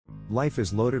Life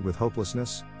is loaded with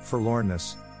hopelessness,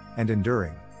 forlornness, and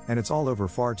enduring, and it's all over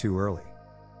far too early.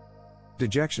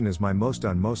 Dejection is my most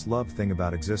loved thing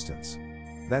about existence.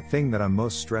 That thing that I'm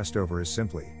most stressed over is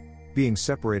simply being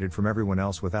separated from everyone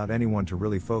else without anyone to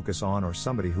really focus on or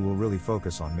somebody who will really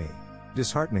focus on me.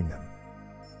 Disheartening them.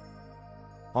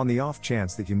 On the off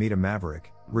chance that you meet a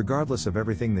maverick, regardless of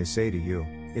everything they say to you,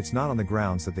 it's not on the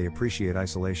grounds that they appreciate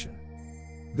isolation.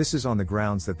 This is on the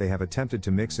grounds that they have attempted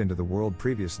to mix into the world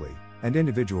previously, and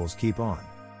individuals keep on.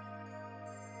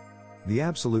 The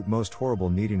absolute most horrible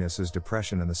neediness is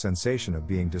depression and the sensation of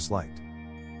being disliked.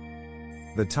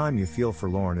 The time you feel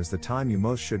forlorn is the time you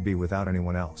most should be without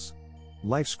anyone else.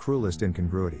 Life's cruelest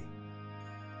incongruity.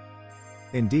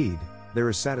 Indeed, there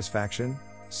is satisfaction,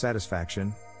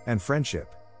 and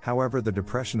friendship, however the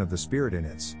depression of the spirit in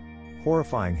its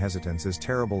horrifying hesitance is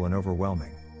terrible and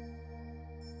overwhelming.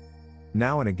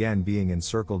 Now and again being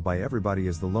encircled by everybody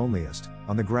is the loneliest,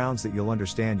 on the grounds that you'll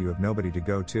understand you have nobody to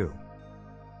go to.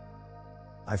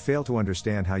 I fail to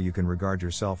understand how you can regard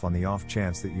yourself on the off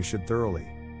chance that you should thoroughly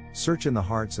search in the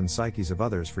hearts and psyches of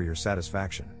others for your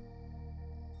satisfaction.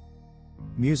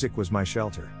 Music was my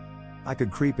shelter. I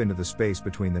could creep into the space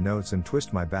between the notes and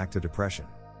twist my back to depression.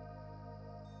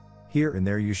 Here and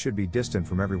there you should be distant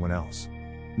from everyone else.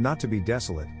 Not to be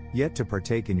desolate, yet to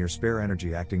partake in your spare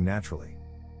energy acting naturally.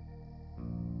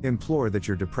 Implore that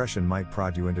your depression might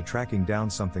prod you into tracking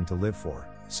down something to live for,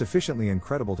 sufficiently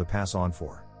incredible to pass on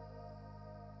for.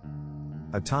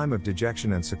 A time of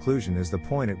dejection and seclusion is the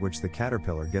point at which the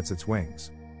caterpillar gets its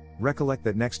wings. Recollect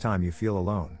that next time you feel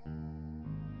alone.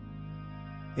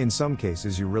 In some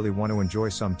cases you really want to enjoy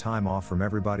some time off from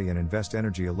everybody and invest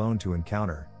energy alone to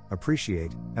encounter,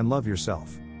 appreciate, and love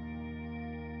yourself.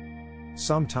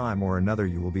 Some time or another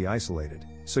you will be isolated,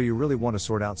 so you really want to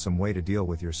sort out some way to deal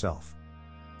with yourself.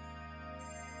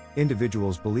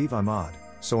 Individuals believe I'm odd,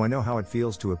 so I know how it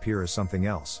feels to appear as something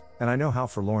else, and I know how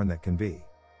forlorn that can be.